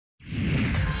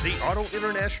The Auto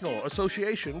International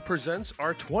Association presents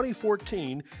our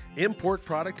 2014 Import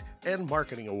Product and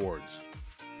Marketing Awards.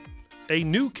 A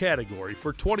new category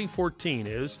for 2014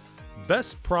 is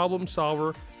Best Problem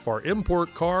Solver for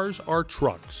Import Cars or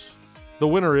Trucks. The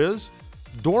winner is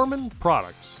Dorman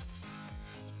Products.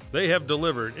 They have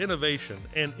delivered innovation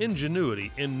and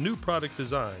ingenuity in new product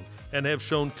design and have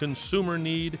shown consumer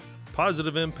need,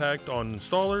 positive impact on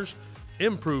installers,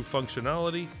 improved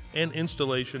functionality, and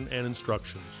installation and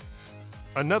instructions.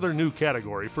 Another new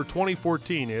category for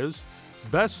 2014 is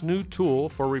Best New Tool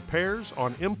for Repairs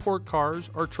on Import Cars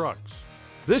or Trucks.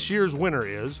 This year's winner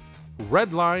is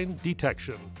Redline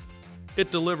Detection.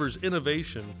 It delivers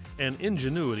innovation and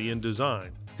ingenuity in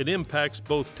design. It impacts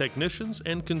both technicians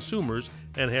and consumers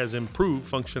and has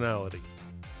improved functionality.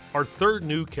 Our third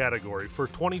new category for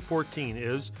 2014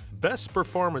 is Best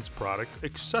Performance Product,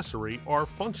 Accessory, or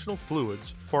Functional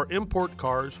Fluids for Import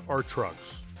Cars or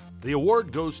Trucks. The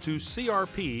award goes to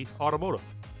CRP Automotive.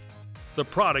 The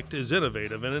product is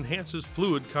innovative and enhances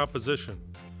fluid composition.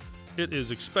 It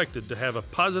is expected to have a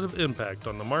positive impact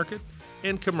on the market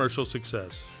and commercial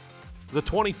success. The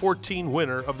 2014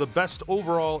 winner of the Best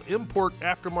Overall Import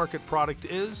Aftermarket Product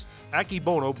is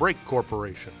Akebono Brake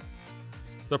Corporation.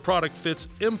 The product fits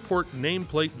import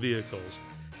nameplate vehicles,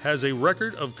 has a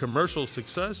record of commercial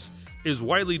success, is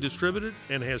widely distributed,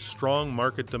 and has strong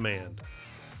market demand.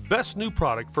 Best New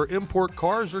Product for Import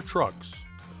Cars or Trucks.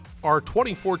 Our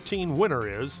 2014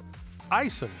 winner is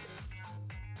Eisen.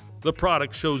 The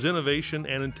product shows innovation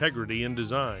and integrity in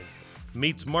design,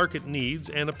 meets market needs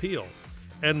and appeal,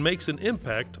 and makes an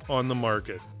impact on the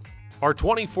market. Our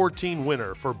 2014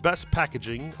 winner for Best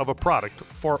Packaging of a Product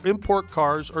for Import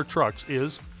Cars or Trucks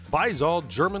is Visol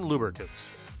German Lubricants.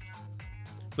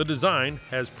 The design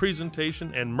has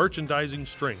presentation and merchandising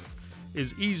strength,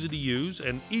 is easy to use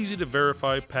and easy to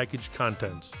verify package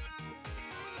contents.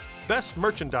 Best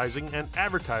Merchandising and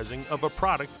Advertising of a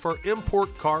Product for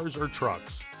Import Cars or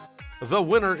Trucks. The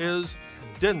winner is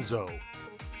Denso.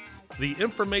 The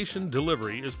information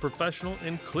delivery is professional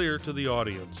and clear to the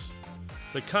audience.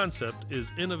 The concept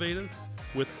is innovative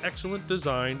with excellent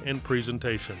design and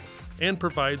presentation and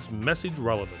provides message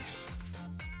relevance.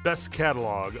 Best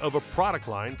Catalog of a Product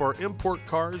Line for Import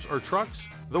Cars or Trucks.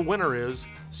 The winner is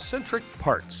Centric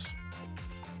Parts.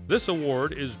 This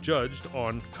award is judged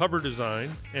on cover design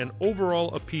and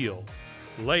overall appeal,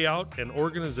 layout and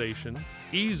organization,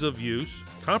 ease of use,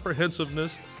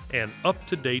 comprehensiveness, and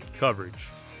up-to-date coverage.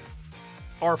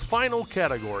 Our final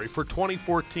category for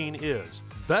 2014 is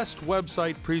Best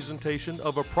Website Presentation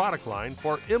of a Product Line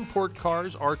for Import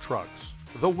Cars or Trucks.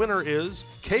 The winner is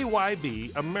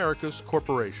KYB Americas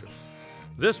Corporation.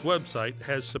 This website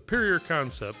has superior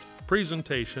concept,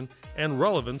 presentation, and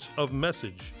relevance of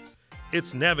message.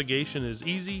 Its navigation is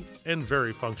easy and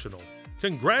very functional.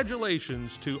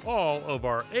 Congratulations to all of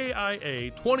our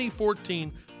AIA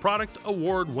 2014 Product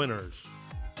Award winners.